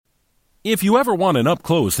If you ever want an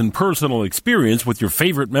up-close and personal experience with your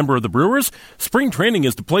favorite member of the Brewers, spring training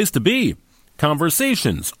is the place to be.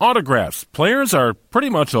 Conversations, autographs, players are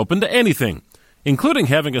pretty much open to anything, including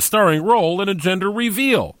having a starring role in a gender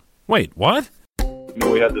reveal. Wait, what?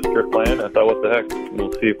 We had this trip planned. I thought, what the heck?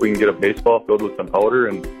 We'll see if we can get a baseball filled with some powder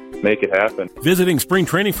and make it happen. Visiting spring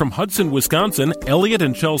training from Hudson, Wisconsin, Elliot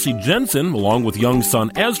and Chelsea Jensen, along with young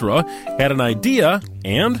son Ezra, had an idea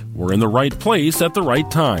and were in the right place at the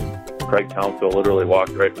right time. Craig Council literally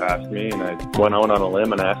walked right past me, and I went out on a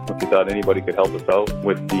limb and asked him if he thought anybody could help us out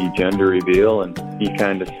with the gender reveal, and he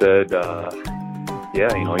kind of said,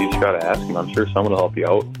 yeah, you just got to ask him. I'm sure someone will help you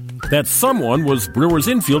out. That someone was Brewers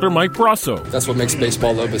infielder Mike Brosseau. That's what makes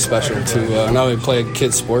baseball a little bit special, to not only play a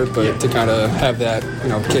kid sport, but to kind of have that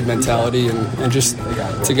kid mentality and just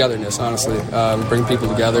togetherness, honestly, bring people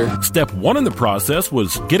together. Step one in the process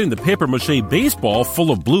was getting the papier-mâché baseball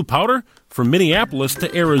full of blue powder from Minneapolis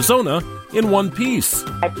to Arizona in one piece.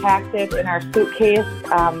 I packed it in our suitcase,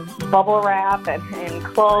 bubble wrap and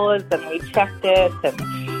clothes, and we checked it,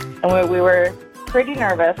 and we were pretty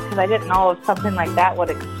nervous because I didn't know if something like that would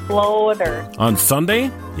explode or... On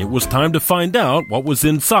Sunday, it was time to find out what was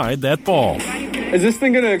inside that ball. Is this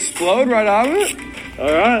thing going to explode right out of it?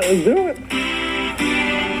 All right, let's do it.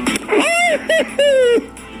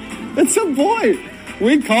 It's a boy.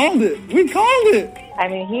 We called it. I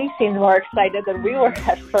mean, he seemed more excited than we were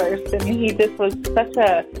at first. I mean, he just was such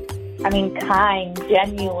a, kind,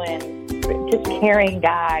 genuine, just caring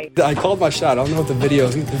guy. I called my shot. I don't know if the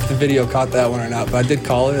video caught that one or not, but I did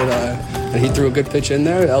call it. And he threw a good pitch in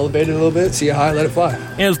there, elevated a little bit, see how high, let it fly.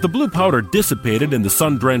 As the blue powder dissipated in the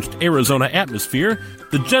sun-drenched Arizona atmosphere,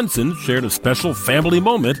 the Jensens shared a special family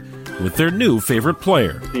moment with their new favorite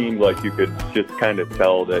player. It seemed like you could just kind of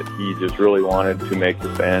tell that he just really wanted to make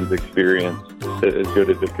the fans' experience as good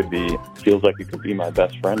as it could be. Feels like he could be my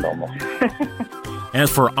best friend almost. As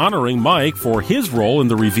for honoring Mike for his role in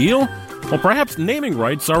the reveal, well, perhaps naming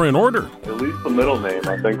rights are in order. At least the middle name.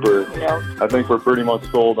 I think we're pretty much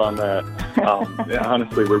sold on that.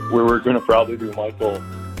 Honestly, we were going to probably do Michael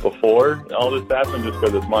before all this happened, just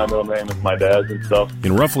because it's my middle name, it's my dad's and stuff.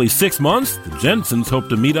 In roughly 6 months, the Jensens hope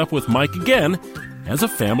to meet up with Mike again as a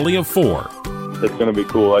family of 4. It's going to be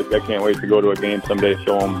cool. I can't wait to go to a game someday,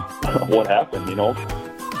 show them what happened,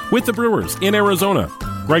 With the Brewers in Arizona,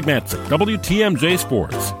 Greg Matzek, WTMJ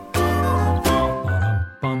Sports.